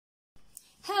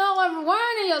everyone,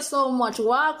 and you're so much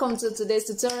welcome to today's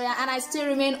tutorial, and I still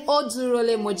remain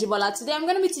Odurole Mojibola. Today I'm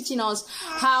going to be teaching us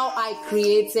how I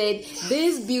created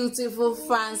this beautiful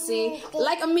fancy,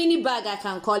 like a mini bag I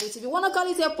can call it. If you want to call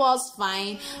it a purse,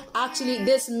 fine. Actually,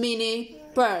 this mini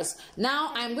purse.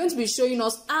 Now I'm going to be showing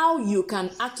us how you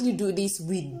can actually do this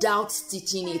without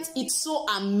stitching it. It's so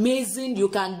amazing you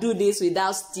can do this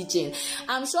without stitching.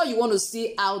 I'm sure you want to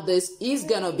see how this is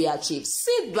gonna be achieved.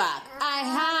 Sit back,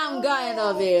 I am going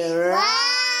to be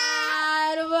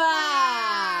right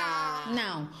back.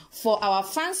 Now for our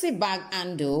fancy bag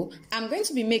handle, I'm going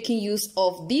to be making use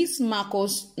of this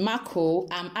Mako.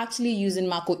 I'm actually using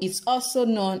Mako. It's also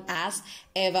known as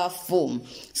Ever Foam.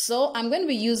 So I'm going to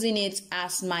be using it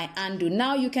as my handle.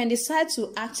 Now you can decide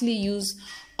to actually use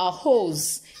a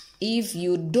hose. If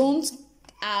you don't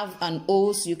have an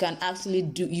hose, you can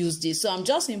actually use this. So I'm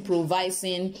just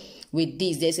improvising with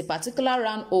this. There's a particular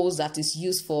round hose that is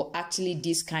used for actually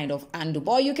this kind of handle,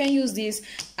 but you can use this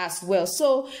as well.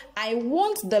 So I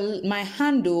want my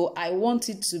handle, I want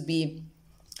it to be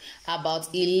about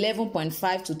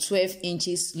 11.5 to 12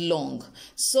 inches long.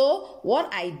 So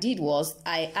what I did was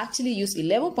I actually used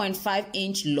 11.5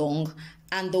 inch long,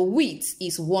 and the width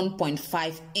is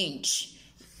 1.5 inch.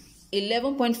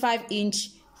 11.5 inch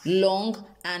long,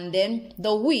 and then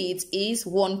the width is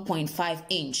 1.5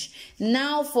 inch.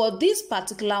 Now for this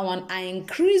particular one, I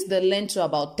increased the length to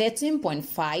about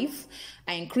 13.5.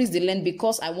 I increased the length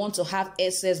because I want to have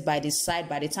excess by the side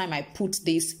by the time I put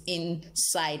this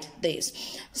inside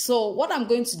this. So what I'm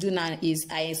going to do now is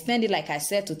I extend it, like I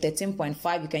said, to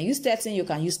 13.5. You can use 13, you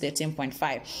can use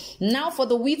 13.5. Now for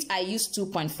the width, I use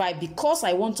 2.5 because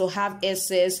I want to have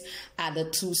excess at the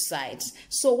two sides.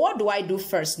 So what do I do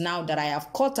first now that I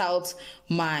have cut out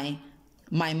my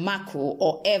Mako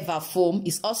or Ever Foam?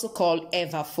 Is also called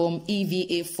Ever Foam,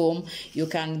 EVA foam. You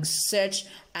can search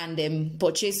and then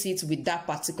purchase it with that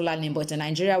particular name, but in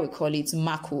Nigeria we call it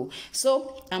Mako.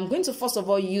 So I'm going to first of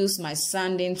all use my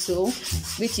sanding tool,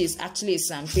 which is actually a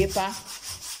sandpaper.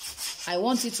 I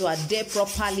want it to adhere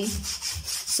properly.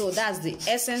 So that's the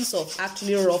essence of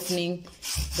actually roughening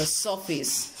the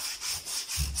surface.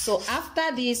 So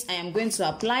after this, I am going to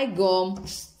apply gum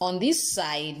on this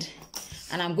side,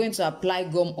 and I'm going to apply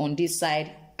gum on this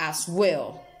side as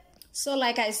well. So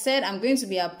like I said, I'm going to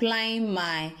be applying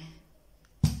my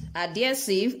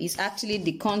adhesive. Is actually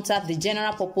the contact, the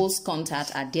general purpose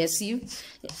contact adhesive.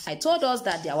 I told us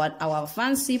that our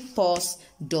fancy purse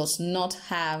does not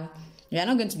have, we are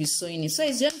not going to be sewing it, so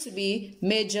it's going to be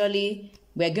majorly,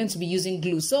 we're going to be using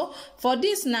glue. So for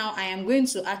this now, I am going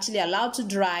to actually allow to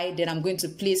dry, then I'm going to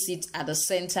place it at the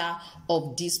center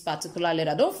of this particular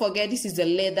leather. Don't forget, this is the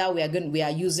leather we are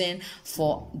using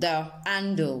for the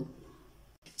handle.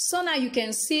 So now you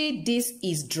can see this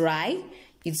is dry.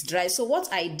 It's dry. So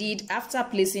what I did after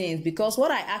placing it, because what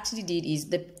I actually did is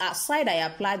the side I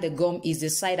applied the gum is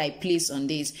the side I placed on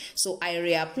this. So I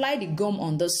reapply the gum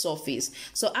on the surface.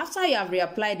 So after you have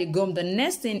reapplied the gum, the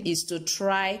next thing is to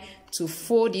try to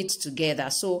fold it together.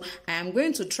 So I am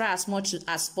going to try as much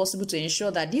as possible to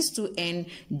ensure that these two ends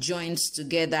joins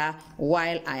together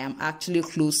while I am actually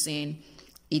closing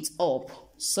it up.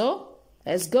 So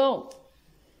let's go.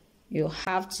 You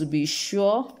have to be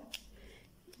sure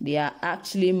they are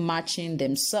actually matching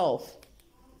themselves.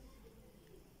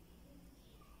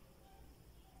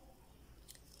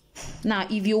 Now,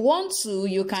 if you want to,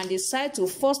 you can decide to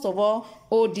first of all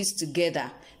hold this together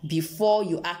before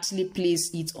you actually place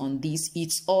it on this.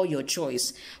 It's all your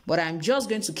choice. But I'm just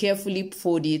going to carefully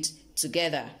fold it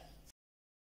together.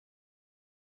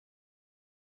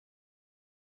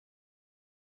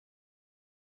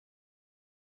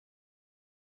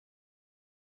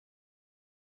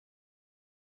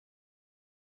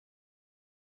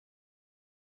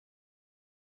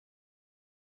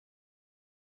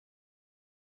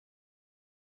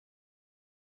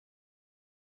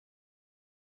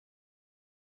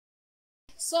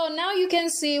 So now you can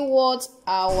see what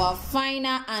our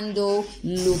final handle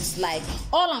looks like.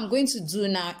 All I'm going to do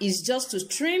now is just to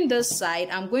trim this side.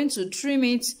 I'm going to trim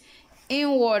it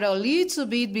inward a little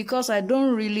bit because I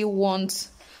don't really want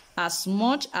as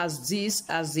much as this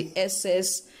as the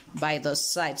excess by the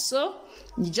side. So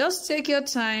you just take your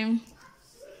time,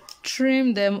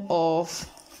 trim them off.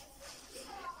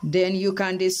 Then you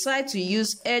can decide to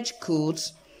use edge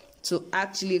coats to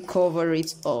actually cover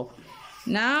it up.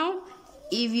 Now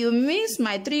if you miss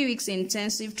my 3 weeks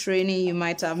intensive training, you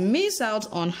might have missed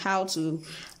out on how to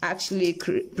actually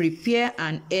prepare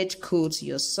an edge coat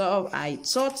yourself. I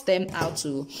taught them how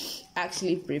to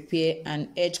actually prepare an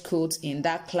edge coat in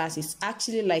that class. It's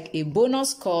actually like a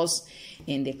bonus course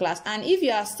in the class. And if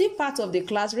you are still part of the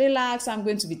class, relax, I'm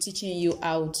going to be teaching you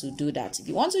how to do that. If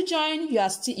you want to join,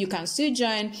 you can still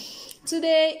join.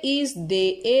 Today is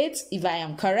day 8, if I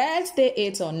am correct, day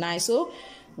 8 or 9. So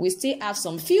we still have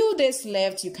some few days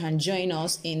left. You can join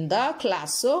us in the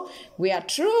class. So we are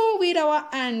through with our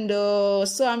handle.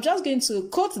 So I'm just going to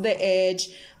cut the edge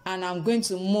and I'm going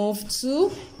to move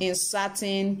to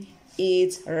inserting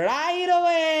it right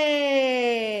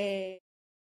away.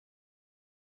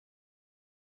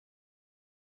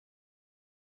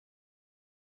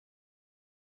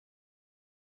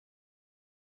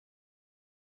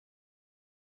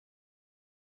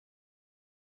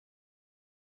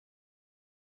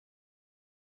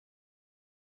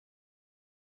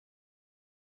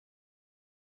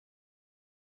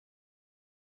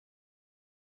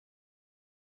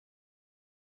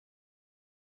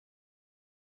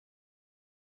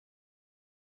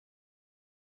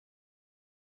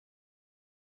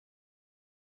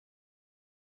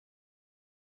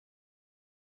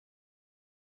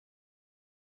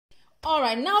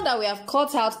 Alright, now that we have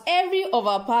cut out every of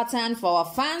our pattern for our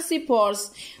fancy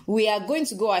purse, we are going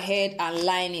to go ahead and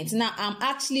line it. Now, I'm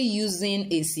actually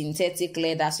using a synthetic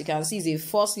leather. As you can see, it's a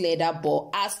Faux leather, but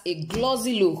has a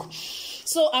glossy look.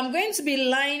 So I'm going to be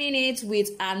lining it with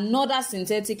another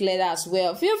synthetic leather as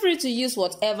well. Feel free to use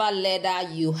whatever leather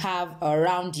you have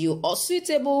around you or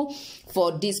suitable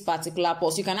for this particular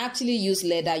purse. You can actually use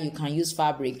leather, you can use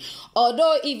fabric.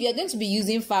 Although if you're going to be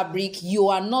using fabric, you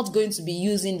are not going to be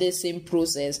using the same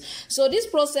process. So this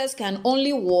process can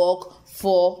only work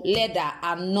for leather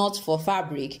and not for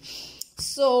fabric.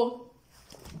 So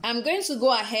I'm going to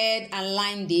go ahead and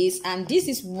line this, and this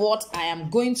is what I am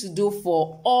going to do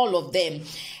for all of them,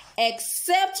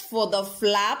 except for the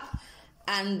flap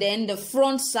and then the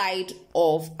front side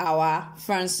of our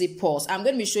fancy purse. I'm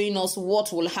going to be showing us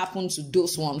what will happen to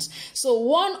those ones. So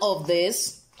one of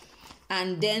this,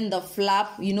 and then the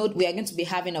flap, we are going to be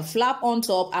having a flap on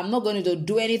top. I'm not going to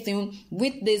do anything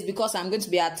with this because I'm going to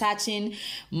be attaching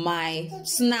my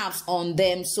snaps on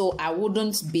them, so I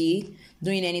wouldn't be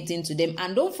doing anything to them.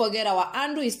 And don't forget, our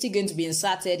handle is still going to be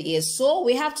inserted here, so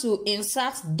we have to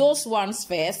insert those ones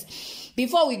first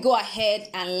before we go ahead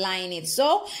and line it.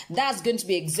 So that's going to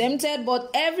be exempted,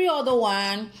 but every other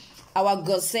one, our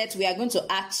gusset, we are going to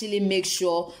actually make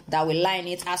sure that we line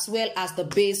it, as well as the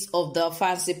base of the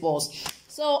fancy purse.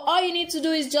 So all you need to do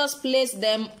is just place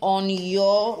them on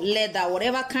your leather,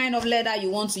 whatever kind of leather you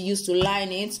want to use to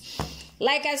line it.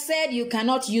 Like I said, you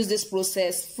cannot use this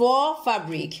process for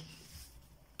fabric.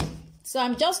 So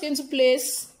I'm just going to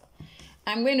place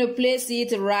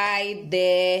it right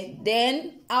there,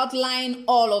 then outline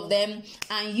all of them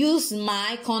and use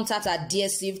my contact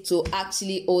adhesive to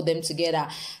actually hold them together.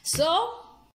 So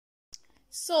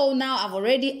now I've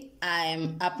already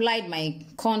applied my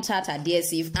contact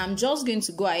adhesive. I'm just going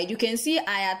to go ahead. You can see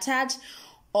I attach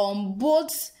on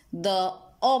both the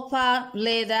upper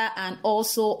leather and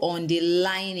also on the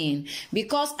lining,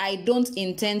 because I don't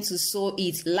intend to sew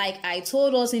it. Like I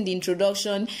told us in the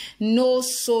introduction, no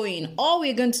sewing. All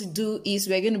we're going to do is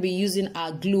we're going to be using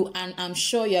our glue, and I'm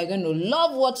sure you're going to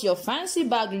love what your fancy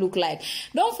bag look like.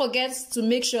 Don't forget to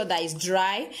make sure that it's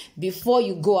dry before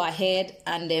you go ahead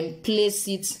and then place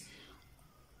it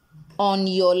on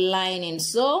your lining.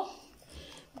 So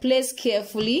place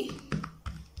carefully.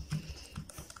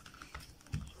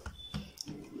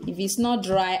 If it's not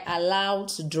dry, allow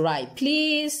to dry,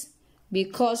 please,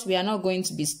 because we are not going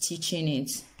to be stitching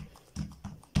it.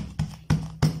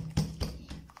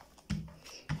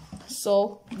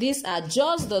 So these are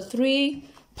just the 3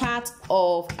 parts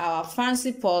of our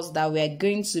fancy purse that we are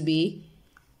going to be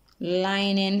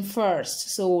lining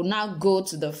first. So we'll now go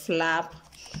to the flap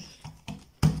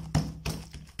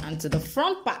and to the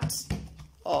front part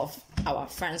of our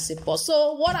fancy purse.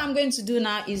 So what I'm going to do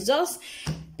now is just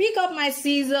pick up my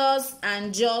scissors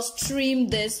and just trim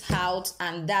this out,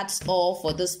 and that's all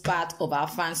for this part of our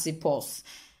fancy purse.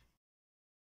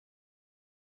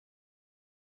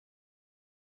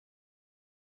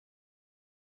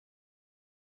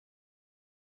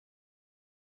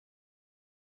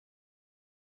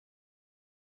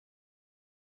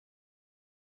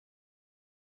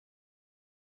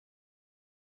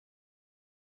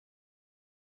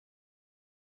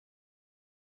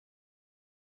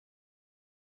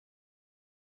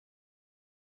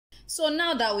 So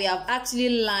now that we have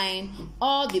actually lined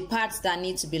all the parts that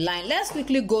need to be lined, let's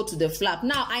quickly go to the flap.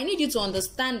 Now I need you to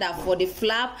understand that for the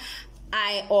flap,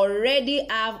 I already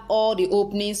have all the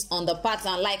openings on the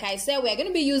pattern. Like I said, we are going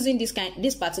to be using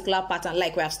this particular pattern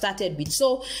like we have started with.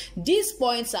 So these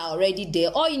points are already there.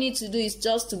 All you need to do is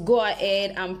just to go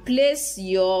ahead and place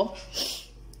your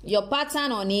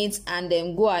pattern on it, and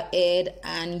then go ahead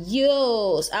and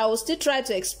use. I will still try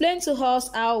to explain to us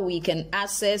how we can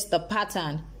access the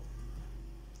pattern.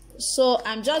 So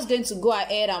I'm just going to go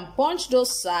ahead and punch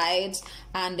those sides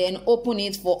and then open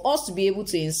it for us to be able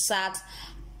to insert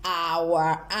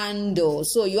our handle.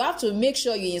 So you have to make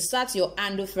sure you insert your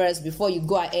handle first before you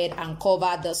go ahead and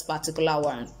cover this particular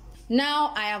one.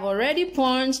 Now I have already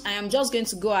punched. I am just going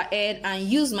to go ahead and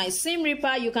use my seam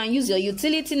ripper. You can use your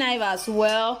utility knife as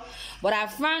well, but I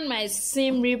found my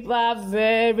seam ripper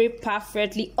very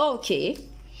perfectly okay.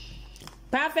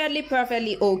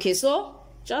 Perfectly okay. So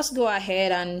just go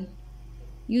ahead and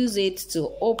use it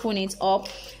to open it up.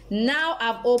 Now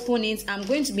I've opened it, I'm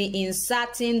going to be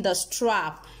inserting the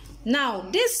strap. Now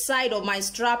this side of my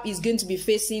strap is going to be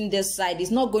facing this side.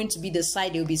 It's not going to be the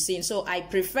side you'll be seeing, so I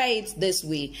prefer it this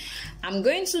way. I'm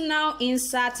going to now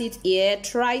insert it here.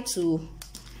 Try to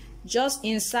just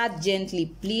insert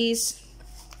gently, please.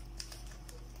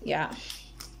 Yeah,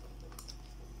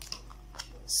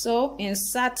 so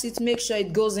insert it, make sure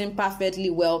it goes in perfectly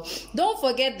well. Don't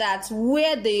forget that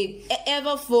where the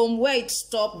ever foam, where it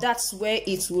stops, that's where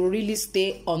it will really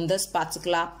stay on this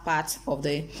particular part of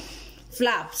the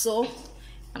flap. So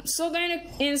I'm so going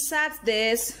to insert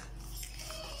this.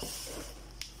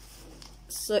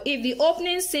 So if the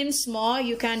opening seems small,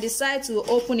 you can decide to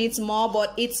open it more,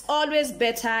 but it's always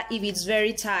better if it's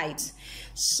very tight,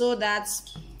 so that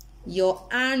your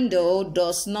handle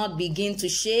does not begin to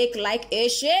shake like a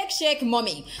shake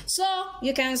mommy. So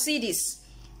you can see this.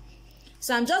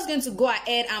 So I'm just going to go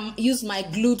ahead and use my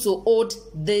glue to hold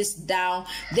this down.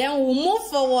 Then we'll move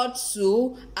forward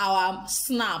to our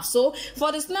snap. So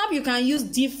for the snap, you can use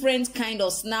different kind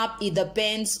of snap. It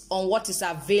depends on what is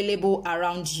available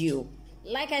around you.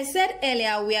 Like I said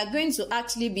earlier, we are going to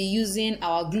actually be using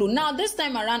our glue. Now this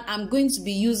time around, I'm going to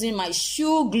be using my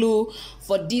shoe glue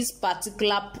for this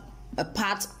particular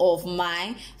part of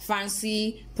my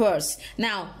fancy purse.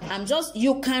 Now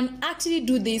you can actually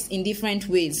do this in different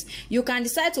ways. You can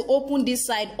decide to open this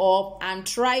side up and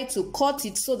try to cut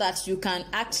it so that you can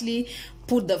actually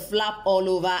put the flap all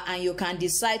over, and you can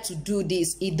decide to do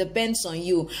this. It depends on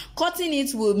you. Cutting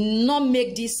it will not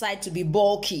make this side to be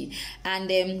bulky,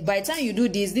 and by the time you do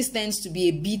this tends to be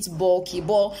a bit bulky.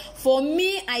 But for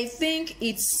me, I think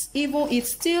it's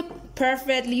still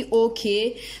perfectly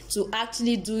okay to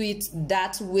actually do it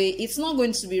that way. It's not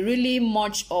going to be really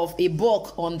much of a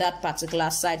bulk on that particular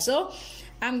side. So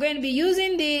I'm going to be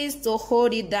using this to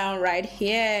hold it down right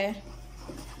here.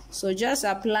 So just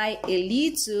apply a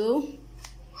little,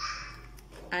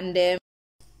 and then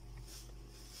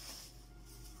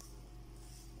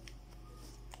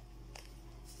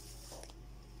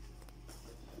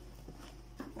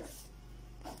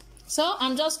so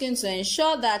I'm just going to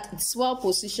ensure that it's well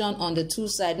positioned on the two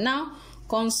sides. Now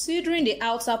considering the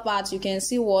outer part, you can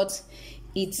see what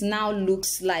it now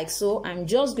looks like. So I'm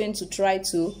just going to try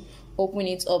to open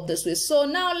it up this way. So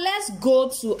now let's go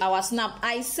to our snap.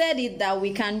 I said it that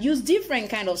we can use different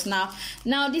kind of snap.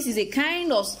 Now this is a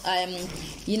kind of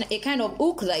a kind of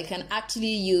hook that you can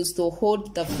actually use to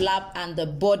hold the flap and the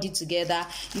body together.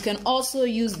 You can also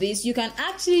use this. You can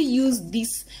actually use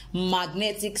this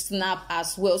magnetic snap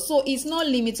as well. So it's not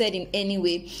limited in any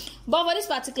way. But for this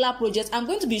particular project, I'm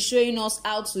going to be showing us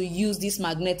how to use this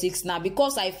magnetic snap,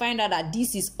 because I find out that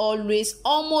this is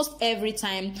almost every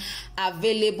time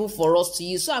available for us to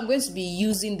use. So I'm going to be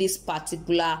using this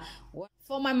particular one.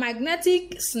 For my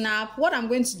magnetic snap, what I'm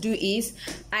going to do is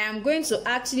I am going to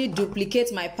actually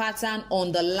duplicate my pattern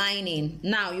on the lining.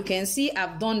 Now you can see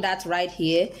I've done that right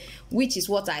here, which is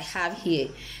what I have here.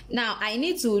 Now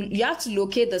you have to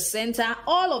locate the center.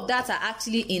 All of that are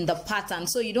actually in the pattern,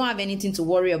 so you don't have anything to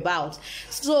worry about.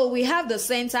 So we have the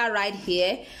center right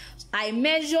here. I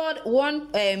measured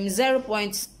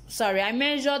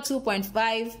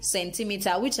 2.5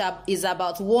 centimeter, which is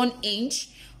about 1 inch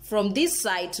from this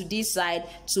side to this side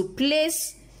to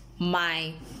place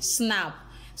my snap.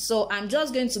 So I'm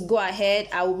just going to go ahead.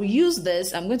 I will use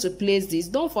this. I'm going to place this.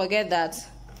 Don't forget that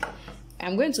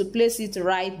I'm going to place it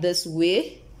right this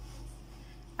way.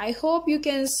 I hope you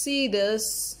can see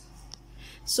this.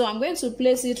 So I'm going to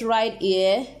place it right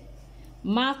here,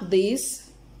 mark this,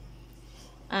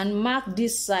 and mark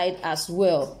this side as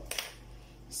well.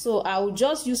 So I will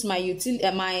just use my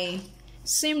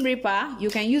seam ripper. You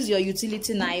can use your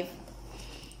utility knife.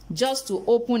 just to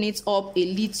open it up a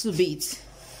little bit.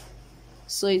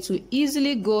 So it will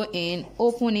easily go in,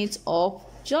 open it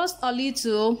up just a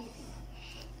little.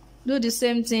 Do the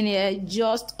same thing here,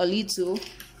 just a little.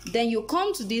 Then you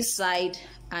come to this side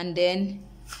and then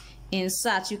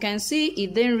insert. You can see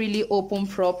it didn't really open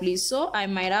properly, so I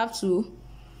might have to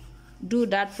do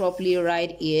that properly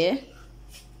right here.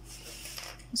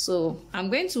 So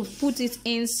I'm going to put it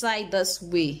inside this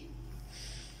way.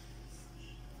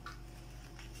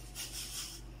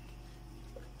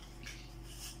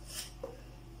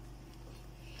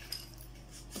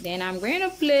 Then I'm going to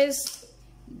place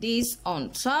this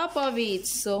on top of it,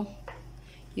 so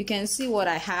you can see what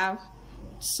I have.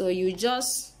 So you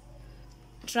just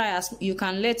try, as you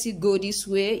can let it go this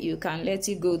way, you can let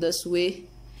it go this way,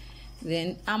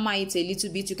 then hammer it a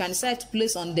little bit. You can decide to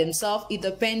place on themselves, it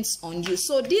depends on you.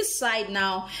 So this side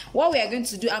now, what we are going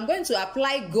to do, I'm going to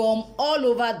apply gum all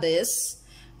over this.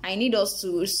 I need us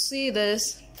to see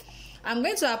this. I'm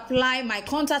going to apply my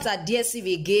contact adhesive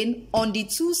again on the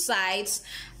two sides,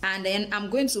 and then I'm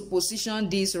going to position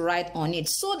this right on it,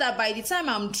 so that by the time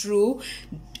I'm through,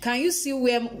 can you see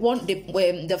where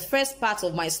the first part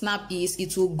of my snap is?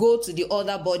 It will go to the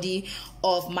other body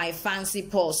of my fancy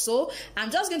purse. So I'm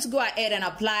just going to go ahead and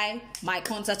apply my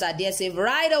contact adhesive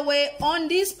right away on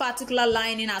this particular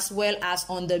lining, as well as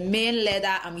on the main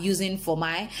leather I'm using for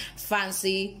my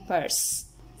fancy purse.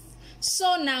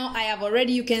 So now I have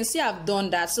already, you can see I've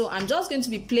done that. So I'm just going to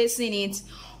be placing it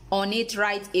on it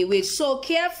right away. So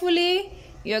carefully,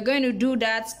 you're going to do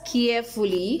that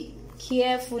carefully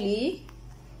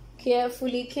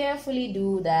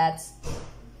do that.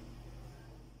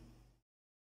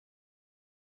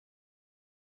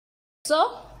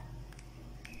 So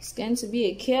it's going to be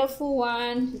a careful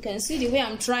one. You can see the way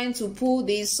I'm trying to pull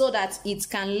this so that it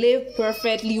can lay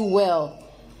perfectly well.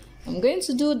 I'm going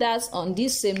to do that on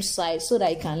this same side so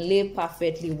that it can lay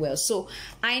perfectly well. So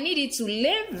I need it to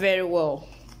lay very well.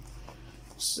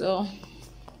 So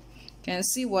you can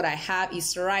see what I have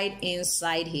is right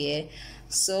inside here.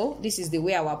 So this is the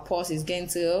way our purse is going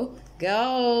to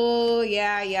go.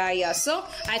 Yeah. So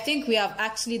I think we have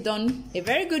actually done a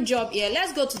very good job here.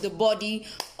 Let's go to the body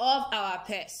of our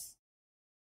purse.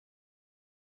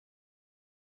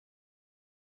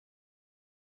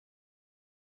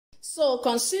 So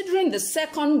considering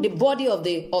the body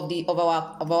of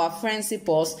our fancy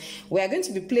purse, we are going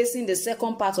to be placing the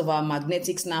second part of our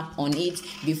magnetic snap on it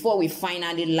before we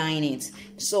finally line it.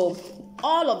 So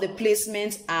all of the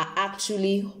placements are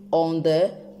actually on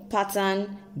the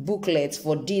pattern booklet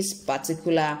for this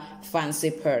particular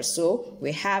fancy purse. So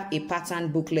we have a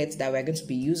pattern booklet that we're going to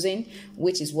be using,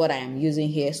 which is what I am using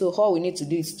here. So all we need to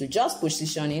do is to just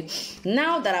position it.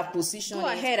 Now that I've positioned it, go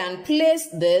ahead and place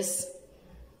this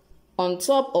on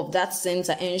top of that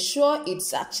center. Ensure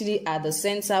it's actually at the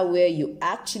center where you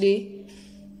actually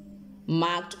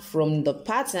marked from the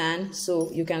pattern.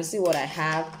 So you can see what I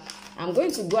have. I'm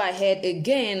going to go ahead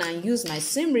again and use my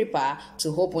seam ripper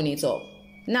to open it up.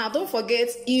 Now don't forget,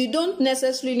 you don't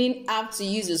necessarily have to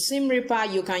use a seam ripper.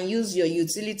 You can use your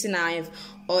utility knife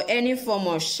or any form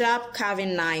of sharp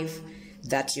carving knife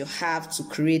that you have to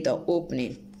create the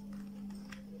opening.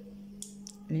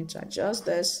 I need to adjust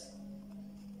this.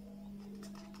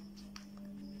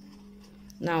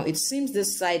 Now it seems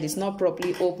this side is not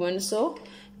properly open, so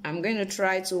I'm going to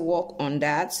try to work on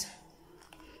that,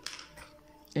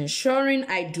 ensuring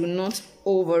I do not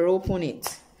over open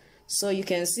it. So you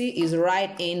can see it's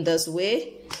right in this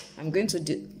way. I'm going to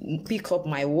pick up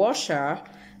my washer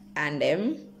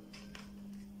and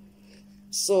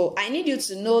so I need you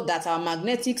to know that our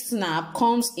magnetic snap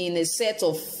comes in a set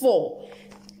of 4.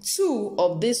 2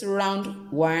 of this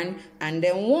round one, and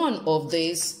then 1 of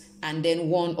this, and then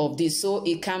 1 of this. So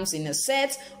it comes in a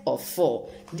set of 4.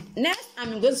 Next,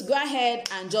 I'm going to go ahead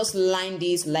and just line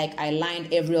this like I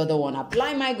lined every other one.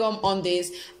 Apply my gum on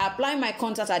this, apply my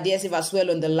contact adhesive as well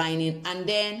on the lining, and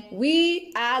then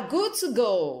we are good to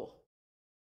go.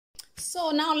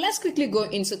 So now let's quickly go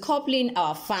into coupling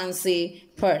our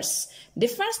fancy purse. The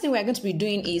first thing we're going to be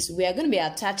doing is we are going to be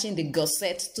attaching the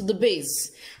gusset to the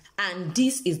base. And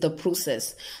this is the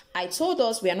process. I told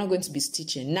us we are not going to be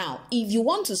stitching. Now, if you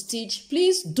want to stitch,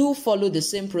 please do follow the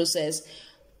same process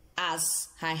as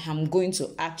I am going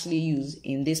to actually use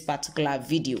in this particular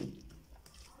video.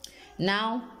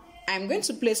 Now, I'm going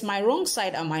to place my wrong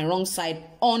side and my wrong side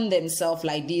on themselves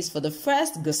like this for the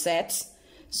first gusset.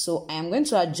 So I'm going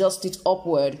to adjust it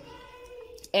upward,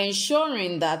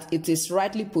 ensuring that it is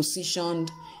rightly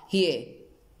positioned here.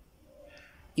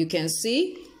 You can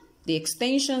see the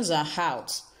extensions are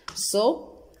out,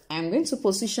 so I'm going to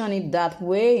position it that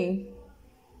way.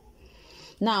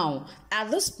 Now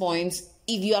at this point,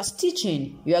 if you are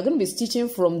stitching, you are going to be stitching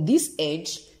from this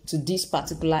edge to this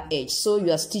particular edge. So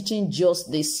you are stitching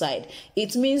just this side.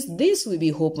 It means this will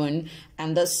be open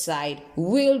and this side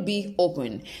will be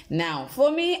open. Now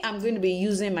for me, I'm going to be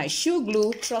using my shoe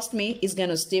glue. Trust me, it's going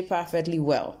to stay perfectly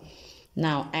well.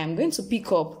 Now I am going to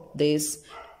pick up this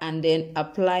and then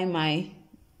apply my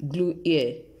glue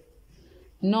here.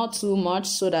 Not too much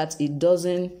so that it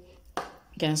doesn't,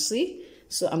 you can see.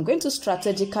 So I'm going to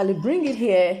strategically bring it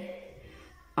here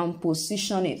and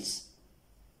position it.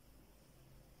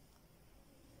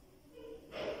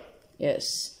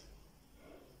 Yes,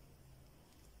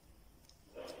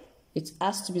 it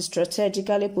has to be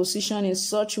strategically positioned in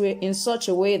such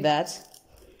a way that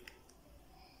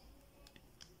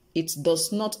it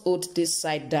does not hold this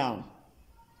side down.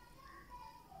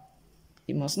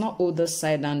 It must not hold this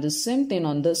side down. The same thing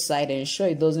on this side, ensure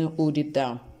it doesn't hold it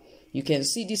down. You can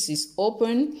see this is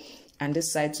open and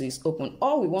this side too is open.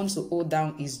 All we want to hold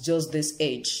down is just this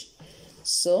edge.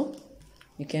 So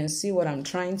you can see what I'm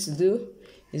trying to do.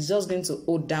 It's just going to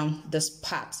hold down this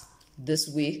part this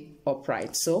way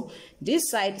upright. So this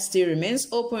side still remains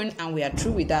open and we are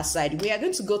through with that side. We are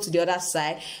going to go to the other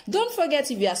side. Don't forget,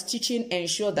 if you are stitching,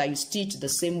 ensure that you stitch the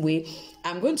same way.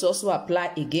 I'm going to also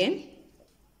apply again.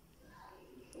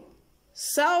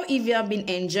 So if you have been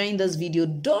enjoying this video,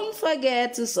 don't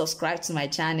forget to subscribe to my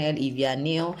channel if you are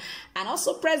new, and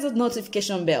also press the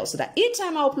notification bell so that each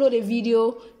time I upload a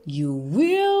video you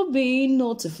will be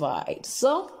notified.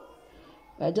 So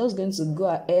we're just going to go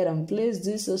ahead and place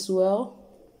this as well.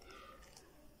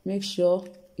 Make sure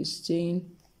it's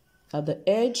staying at the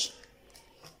edge.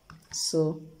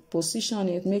 So position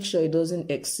it, make sure it doesn't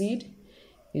exceed,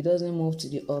 it doesn't move to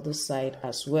the other side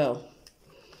as well.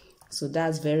 So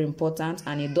that's very important,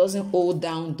 and it doesn't hold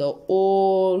down the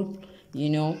whole,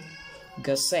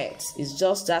 gusset. It's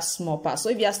just that small part. So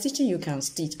if you are stitching, you can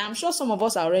stitch. I'm sure some of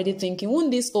us are already thinking,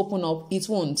 won't this open up? It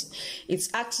won't.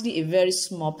 It's actually a very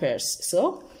small purse.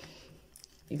 So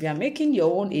if you are making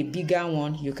your own a bigger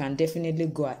one, you can definitely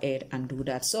go ahead and do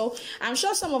that. So I'm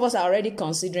sure some of us are already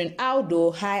considering, how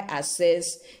do I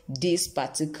access this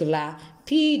particular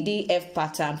PDF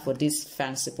pattern for this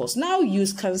fancy purse? Now you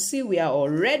can see we are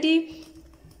already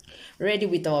ready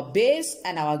with our base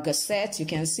and our gusset. You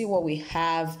can see what we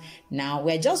have now.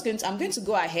 I'm going to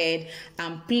go ahead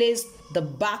and place the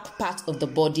back part of the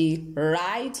body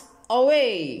right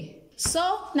away.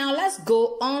 So now let's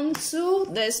go on to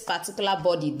this particular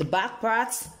body, the back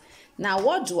part. Now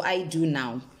what do I do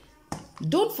now?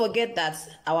 Don't forget that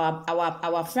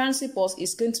our fancy purse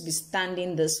is going to be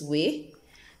standing this way,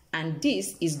 and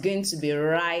this is going to be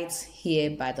right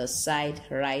here by the side,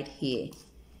 right here.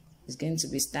 It's going to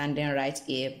be standing right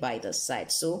here by the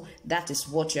side. So that is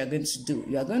what you are going to do.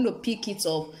 You are going to pick it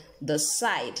up the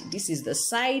side. This is the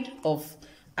side of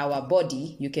our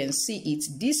body. You can see it.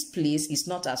 This place is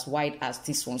not as wide as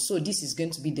this one. So this is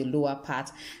going to be the lower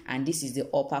part and this is the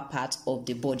upper part of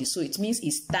the body. So it means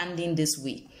it's standing this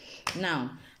way.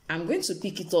 Now I'm going to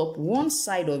pick it up one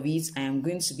side of it. I am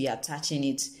going to be attaching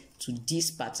it to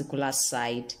this particular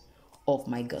side of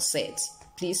my gusset.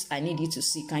 Please, I need you to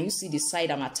see. Can you see the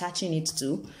side I'm attaching it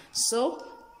to? So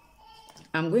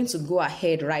I'm going to go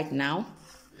ahead right now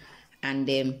and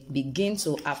then begin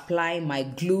to apply my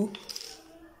glue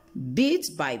bit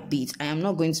by bit. I am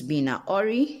not going to be in a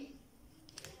hurry.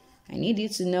 I need you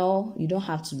to know you don't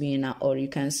have to be in a hurry. You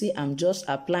can see I'm just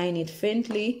applying it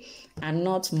faintly and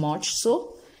not much.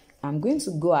 So I'm going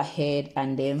to go ahead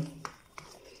and then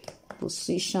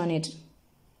position it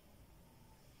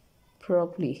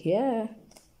properly here.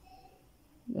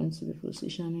 I'm going to be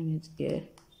positioning it here.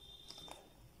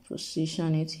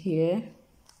 Position it here.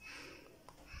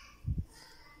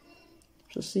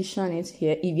 Position it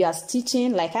here. If you are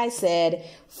stitching, like I said,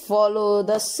 follow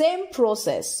the same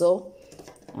process. So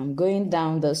I'm going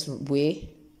down this way.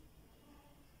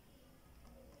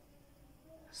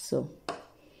 So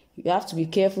you have to be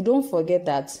careful. Don't forget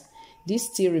that this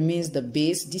still remains the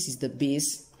base. This is the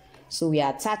base. So we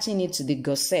are attaching it to the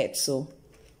gusset. So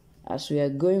as we are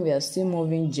going, we are still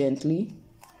moving gently,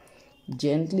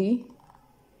 gently,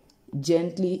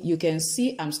 gently. You can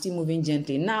see I'm still moving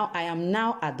gently. Now I am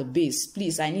now at the base.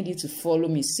 Please, I need you to follow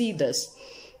me. See this.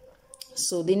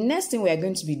 So the next thing we are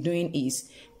going to be doing is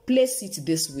place it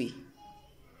this way.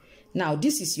 Now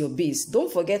this is your base.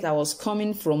 Don't forget I was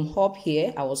coming from up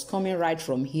here. I was coming right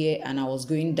from here and I was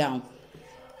going down.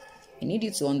 I need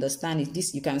you to understand it.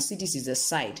 This, you can see this is the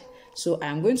side. So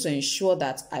I'm going to ensure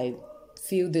that I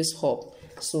fill this up.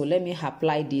 So let me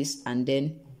apply this and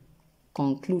then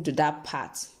conclude that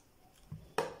part.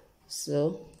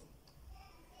 So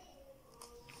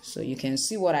So you can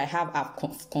see what I have. I've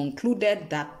concluded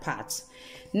that part.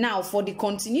 Now for the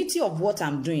continuity of what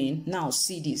I'm doing, now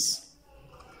see this.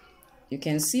 You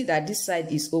can see that this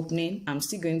side is opening. I'm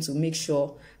still going to make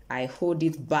sure I hold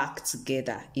it back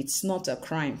together. It's not a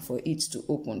crime for it to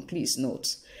open, please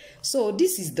note. So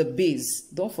this is the base.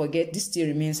 Don't forget, this still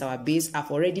remains our base.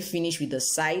 I've already finished with the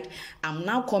side. I'm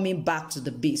now coming back to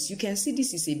the base. You can see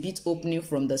this is a bit opening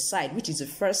from the side, which is the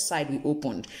first side we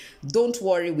opened. Don't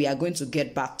worry, we are going to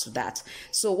get back to that.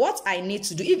 So what I need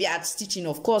to do, if you're stitching,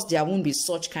 of course there won't be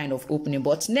such kind of opening,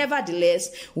 but nevertheless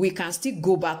we can still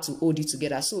go back to hold it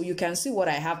together. So you can see what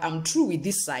I have. I'm through with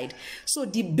this side. So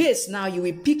the base, now you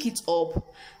will pick it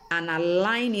up and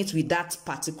align it with that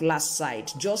particular side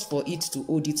just for it to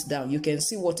hold it down. You can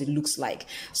see what it looks like.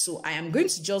 So I am going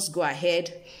to just go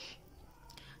ahead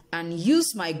and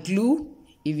use my glue.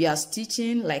 If you are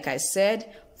stitching, like I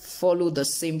said, follow the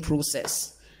same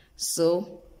process.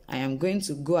 So I am going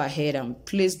to go ahead and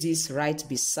place this right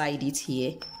beside it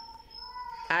here.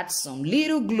 Add some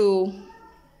little glue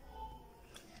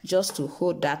just to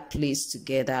hold that place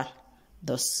together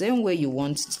the same way you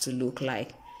want it to look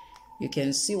like. You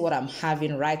can see what I'm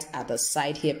having right at the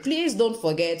side here. Please don't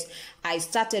forget, I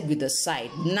started with the side.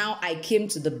 Now I came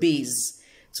to the base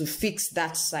to fix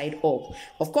that side up.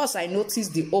 Of course, I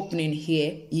noticed the opening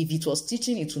here. If it was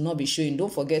stitching, it will not be showing.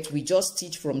 Don't forget, we just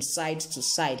stitch from side to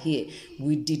side here.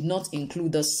 We did not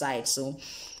include the side. So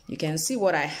you can see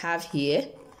what I have here.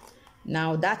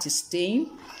 Now that is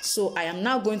staying. So I am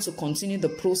now going to continue the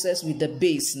process with the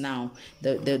base now.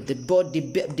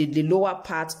 The lower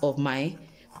part of my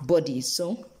body.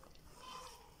 So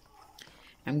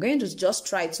I'm going to just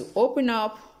try to open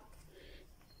up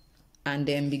and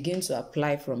then begin to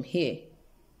apply from here.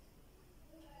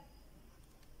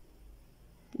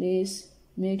 Please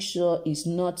make sure it's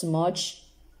not much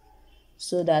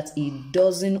so that it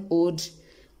doesn't hold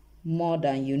more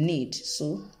than you need.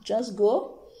 So just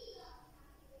go.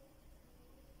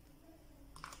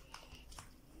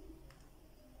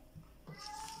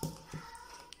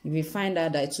 If we find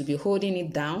out that it will be holding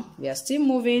it down, we are still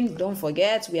moving. Don't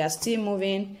forget, we are still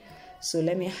moving. So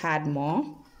let me add more.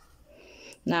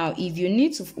 Now, if you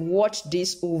need to watch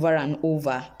this over and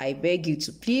over, I beg you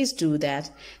to please do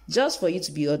that, just for you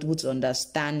to be able to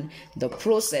understand the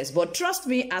process. But trust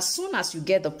me, as soon as you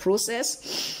get the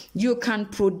process, you can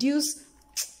produce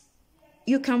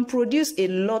a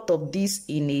lot of this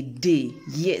in a day.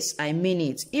 Yes, I mean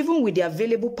it. Even with the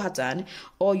available pattern,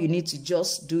 all you need to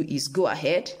just do is go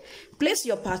ahead, place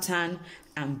your pattern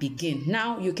and begin.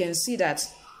 Now you can see that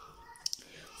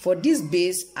for this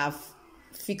base, I've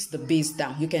fixed the base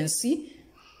down. You can see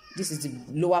this is the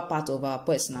lower part of our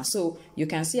personal. So you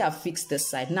can see I've fixed the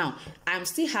side. Now I'm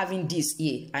still having this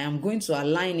here. I am going to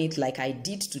align it like I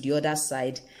did to the other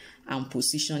side and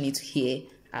position it here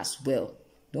as well.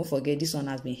 Don't forget, this one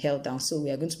has been held down, so we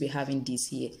are going to be having this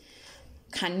here.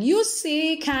 Can you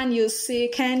see? Can you see?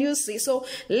 Can you see? So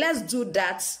let's do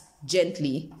that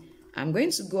gently. I'm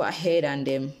going to go ahead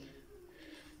and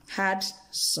add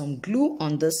some glue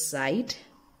on this side.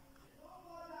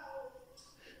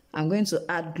 I'm going to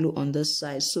add glue on this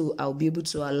side so I'll be able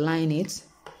to align it.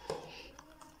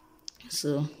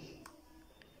 So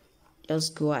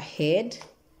just go ahead,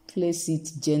 place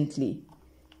it gently.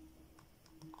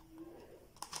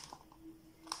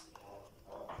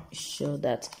 Sure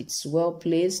that it's well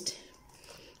placed.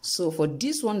 So for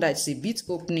this one that's a bit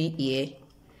opening here,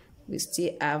 we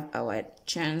still have our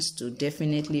chance to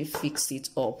definitely fix it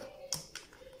up.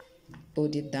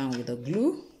 Hold it down with the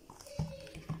glue.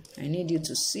 I need you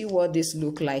to see what this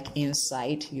look like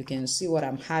inside. You can see what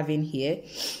I'm having here.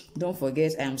 Don't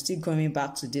forget, I'm still coming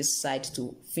back to this side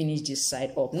to finish this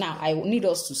side up. Now I need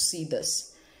us to see this.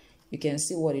 You can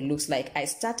see what it looks like. I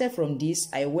started from this,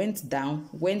 I went down,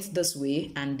 went this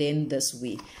way, and then this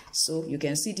way. So you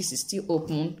can see this is still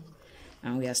open,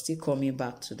 and we are still coming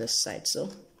back to the side. So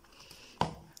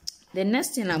the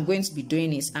next thing I'm going to be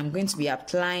doing is I'm going to be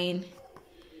applying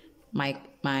my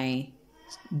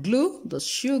glue, the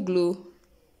shoe glue,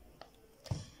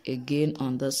 again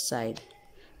on this side.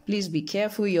 Please be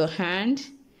careful your hand.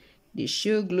 The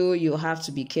shoe glue, you have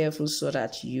to be careful so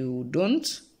that you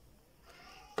don't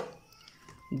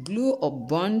glue or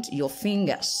burn your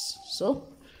fingers. So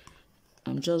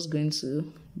I'm just going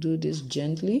to do this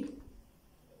gently.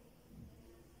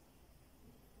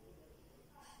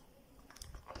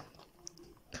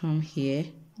 Come here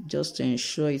just to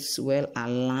ensure it's well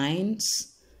aligned,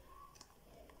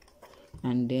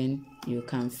 and then you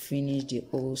can finish the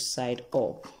whole side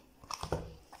up.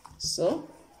 So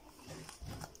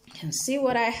you can see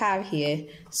what I have here.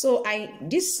 So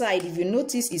this side, if you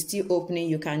notice, is still opening.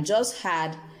 You can just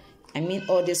add I mean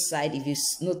all this side. If you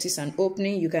notice an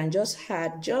opening, you can just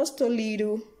add just a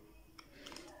little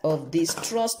of this.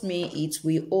 Trust me, it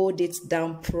will hold it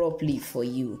down properly for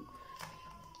you.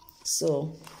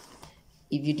 So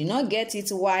if you did not get it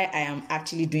why I am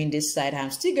actually doing this side, I'm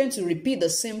still going to repeat the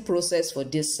same process for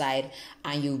this side,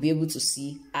 and you'll be able to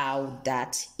see how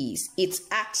that is. It's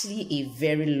actually a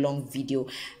very long video,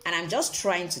 and I'm just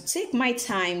trying to take my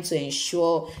time to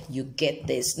ensure you get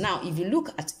this. Now, if you look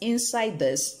at inside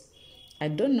this, I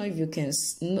don't know if you can,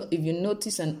 if you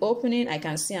notice an opening. I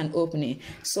can see an opening.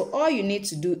 So all you need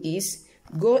to do is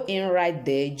go in right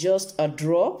there, just a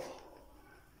drop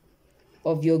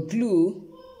of your glue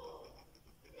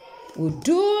will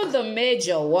do the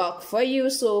major work for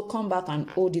you. So come back and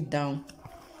hold it down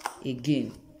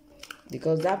again,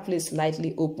 because that place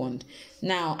slightly opened.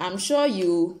 Now I'm sure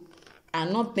you are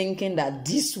not thinking that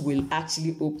this will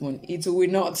actually open. It will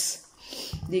not.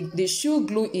 The shoe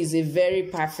glue is a very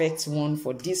perfect one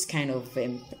for this kind of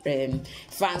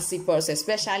fancy purse,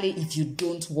 especially if you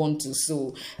don't want to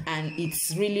sew, and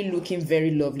it's really looking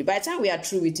very lovely. By the time we are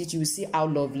through with it, you will see how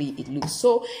lovely it looks.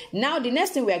 So now the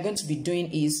next thing we are going to be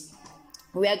doing is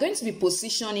we are going to be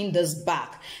positioning this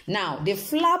back. Now the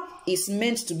flap is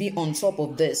meant to be on top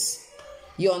of this,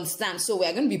 you understand? So we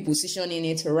are going to be positioning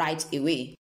it right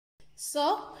away.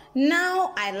 So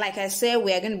now, like I said,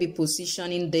 we are going to be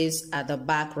positioning this at the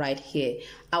back right here.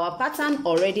 Our pattern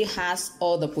already has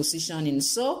all the positioning,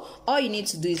 so all you need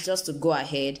to do is just to go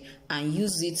ahead and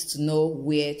use it to know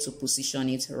where to position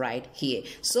it right here.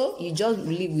 So you just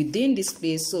leave within this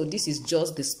space. So this is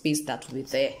just the space that will be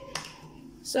there.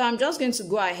 So I'm just going to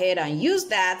go ahead and use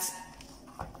that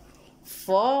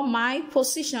for my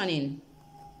positioning.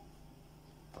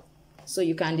 So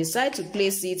you can decide to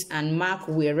place it and mark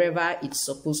wherever it's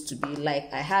supposed to be.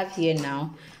 Like I have here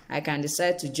now, I can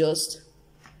decide to just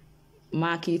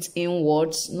mark it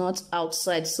inwards, not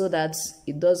outside, so that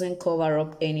it doesn't cover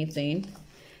up anything.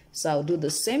 So I'll do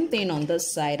the same thing on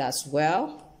this side as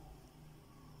well.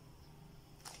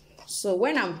 So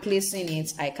when I'm placing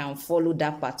it, I can follow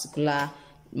that particular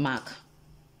mark.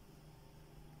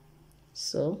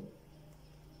 So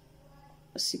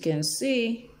as you can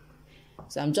see,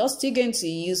 so I'm just still going to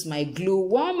use my glue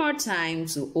one more time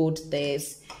to hold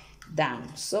this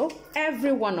down. So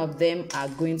every one of them are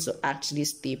going to actually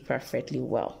stay perfectly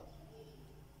well.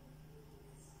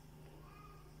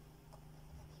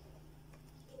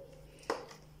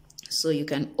 So you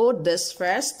can hold this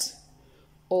first,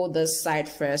 hold this side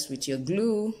first with your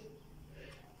glue,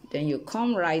 then you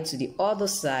come right to the other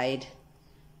side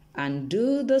and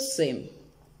do the same,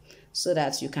 so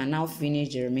that you can now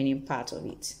finish the remaining part of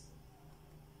it.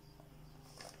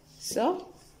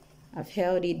 So I've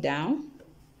held it down.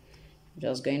 I'm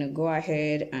just going to go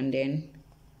ahead and then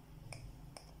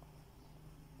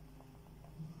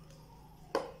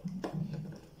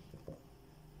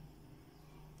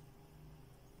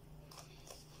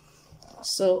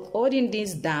so holding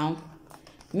this down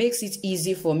makes it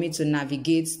easy for me to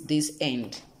navigate this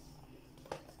end.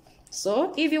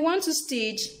 So if you want to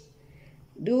stitch,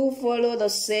 do follow the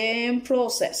same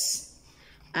process,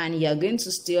 and you're going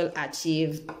to still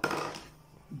achieve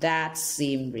that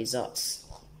same result.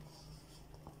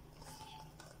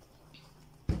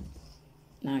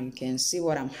 Now you can see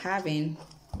what I'm having.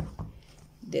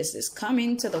 This is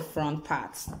coming to the front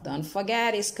part. Don't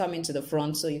forget it's coming to the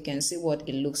front, so you can see what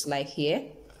it looks like here.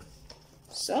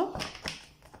 So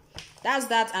that's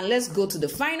that, and let's go to the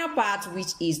final part,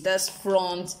 which is this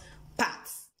front part.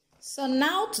 So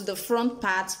now to the front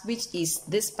part, which is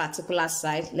this particular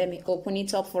side. Let me open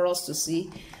it up for us to see.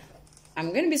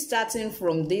 I'm going to be starting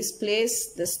from this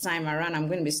place this time around. I'm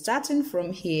going to be starting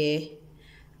from here,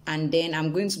 and then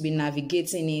I'm going to be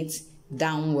navigating it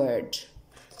downward.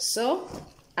 So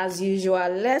as usual,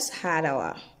 let's add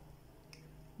our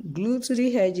glue to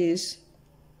the edges.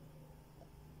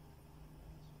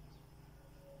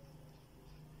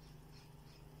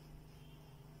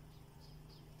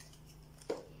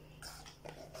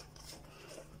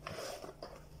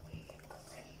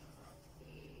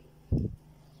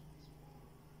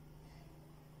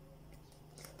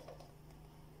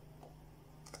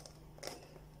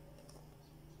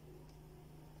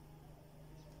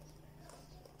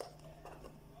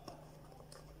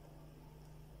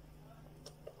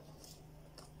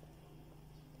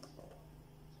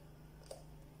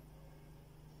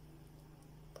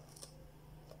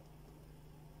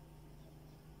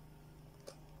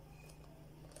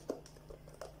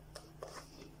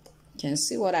 You can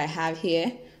see what I have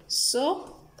here.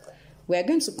 So we're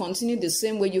going to continue the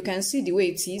same way. You can see the way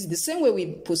it is, the same way we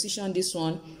position this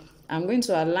one. I'm going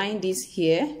to align this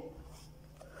here,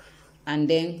 and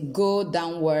then go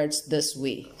downwards this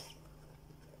way.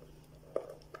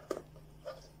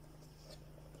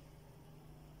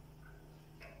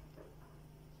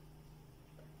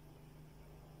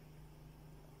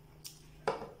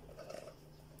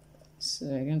 So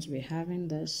we're going to be having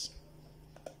this.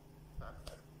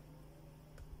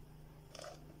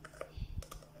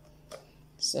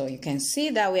 So you can see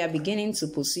that we are beginning to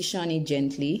position it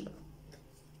gently.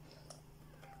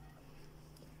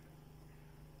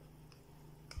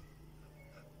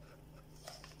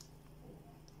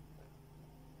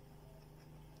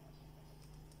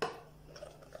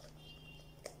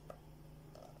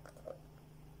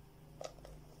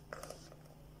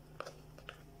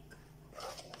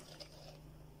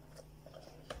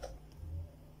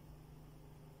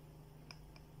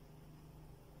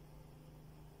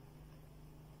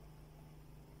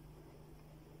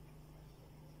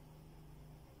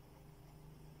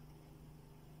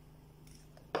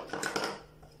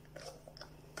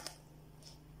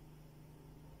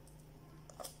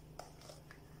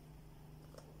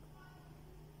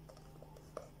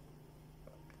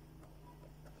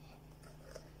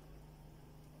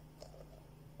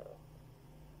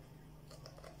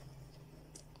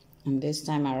 And this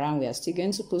time around, we are still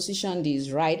going to position this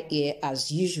right here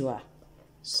as usual.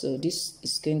 So this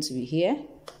is going to be here,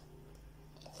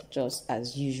 just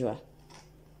as usual.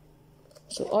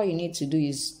 So all you need to do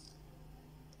is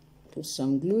put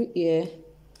some glue here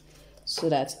so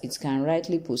that it can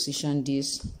rightly position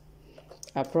this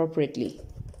appropriately.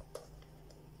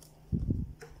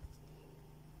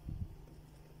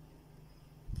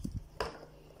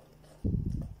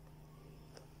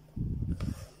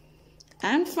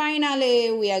 And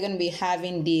finally, we are going to be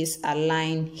having this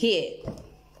aligned here.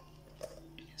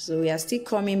 So we are still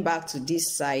coming back to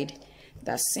this side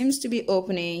that seems to be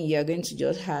opening. You are going to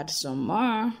just add some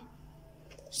more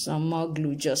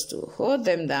glue just to hold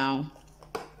them down.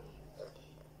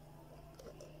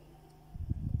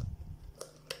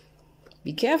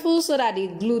 Be careful so that the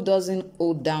glue doesn't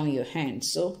hold down your hand.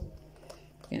 So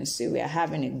you can see we are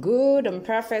having a good and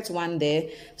perfect one there.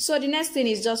 So the next thing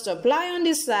is just to apply on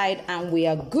this side and we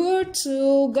are good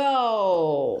to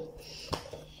go.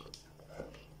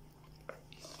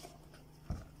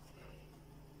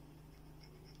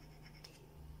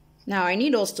 Now I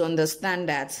need us to understand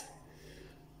that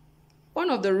one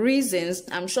of the reasons,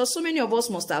 I'm sure so many of us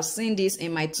must have seen this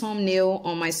in my thumbnail,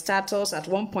 on my status at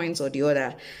one point or the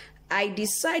other. I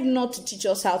decided not to teach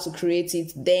us how to create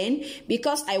it then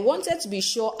because I wanted to be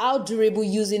sure how durable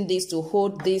using this to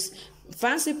hold this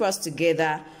fancy purse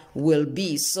together will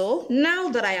be. So now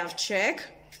that I have checked,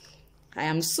 I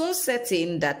am so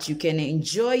certain that you can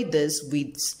enjoy this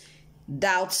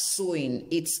without sewing.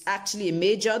 It's actually a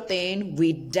major thing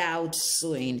without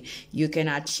sewing. You can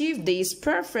achieve this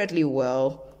perfectly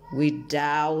well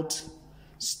without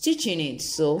stitching it.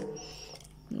 So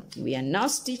we are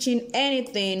not stitching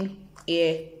anything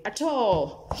here at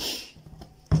all.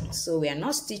 So we are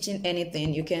not stitching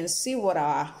anything. You can see what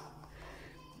our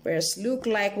purse look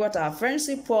like, what our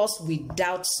fancy purse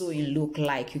without sewing look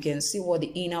like. You can see what the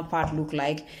inner part look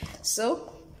like.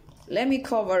 So let me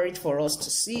cover it for us to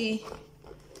see.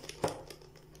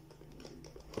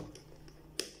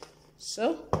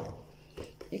 So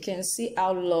you can see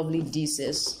how lovely this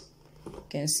is. You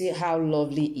can see how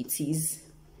lovely it is.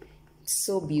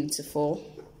 So beautiful.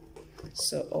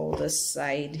 So all the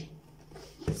side,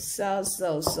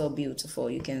 so beautiful.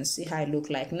 You can see how it look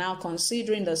like. Now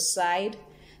considering the side,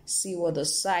 see what the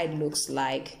side looks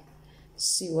like.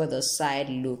 See what the side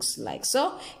looks like.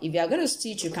 So if you are going to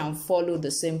stitch, you can follow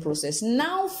the same process.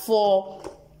 Now for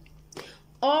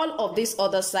all of this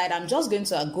other side, I'm just going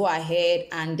to go ahead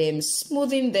and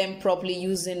smoothing them properly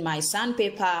using my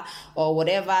sandpaper or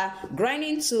whatever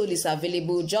grinding tool is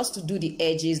available just to do the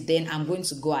edges. Then I'm going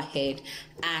to go ahead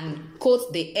and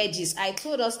coat the edges. I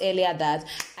told us earlier that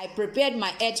I prepared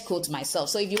my edge coat myself.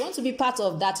 So if you want to be part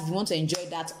of that, if you want to enjoy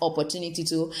that opportunity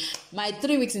to, my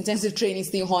 3 weeks intensive training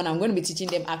still on. I'm going to be teaching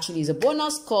them. Actually, is a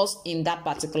bonus course in that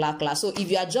particular class. So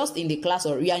if you are just in the class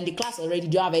or you are in the class already,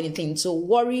 you don't have anything to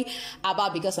worry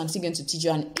about because I'm still going to teach you.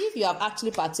 And if you have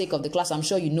actually partake of the class, I'm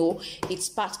sure you know it's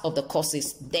part of the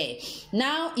courses there.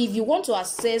 Now, if you want to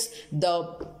access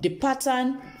the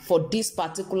pattern for this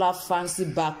particular fancy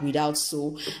bag without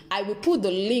sew, I will put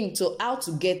the link to how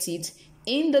to get it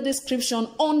in the description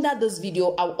under this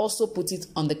video. I'll also put it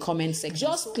on the comment section.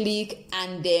 Just click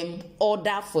and then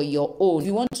order for your own. If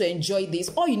you want to enjoy this,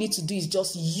 all you need to do is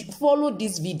just follow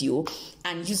this video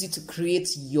and use it to create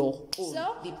your own.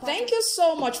 So thank you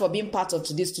so much for being part of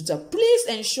today's tutorial. Please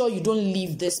ensure you don't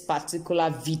leave this particular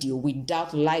video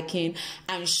without liking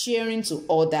and sharing to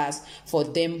others for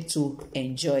them to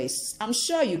enjoy. I'm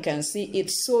sure you can see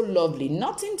it's so lovely.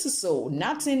 Nothing to sew,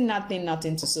 nothing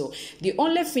to sew. The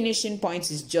only finishing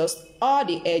point is just all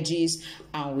the edges,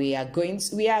 and we are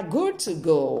good to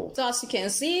go. So as you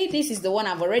can see, this is the one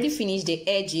I've already finished the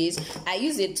edges. I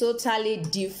use a totally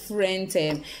different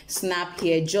snap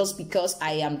here just because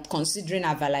I am considering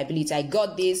availability. I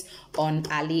got this on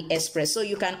AliExpress, so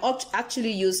you can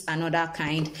actually use another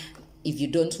kind if you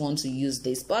don't want to use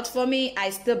this, but for me,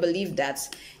 I still believe that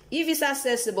if it's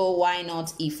accessible, why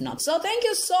not? If not. So thank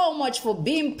you so much for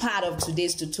being part of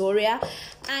today's tutorial,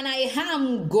 and I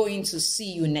am going to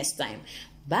see you next time.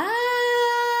 Bye.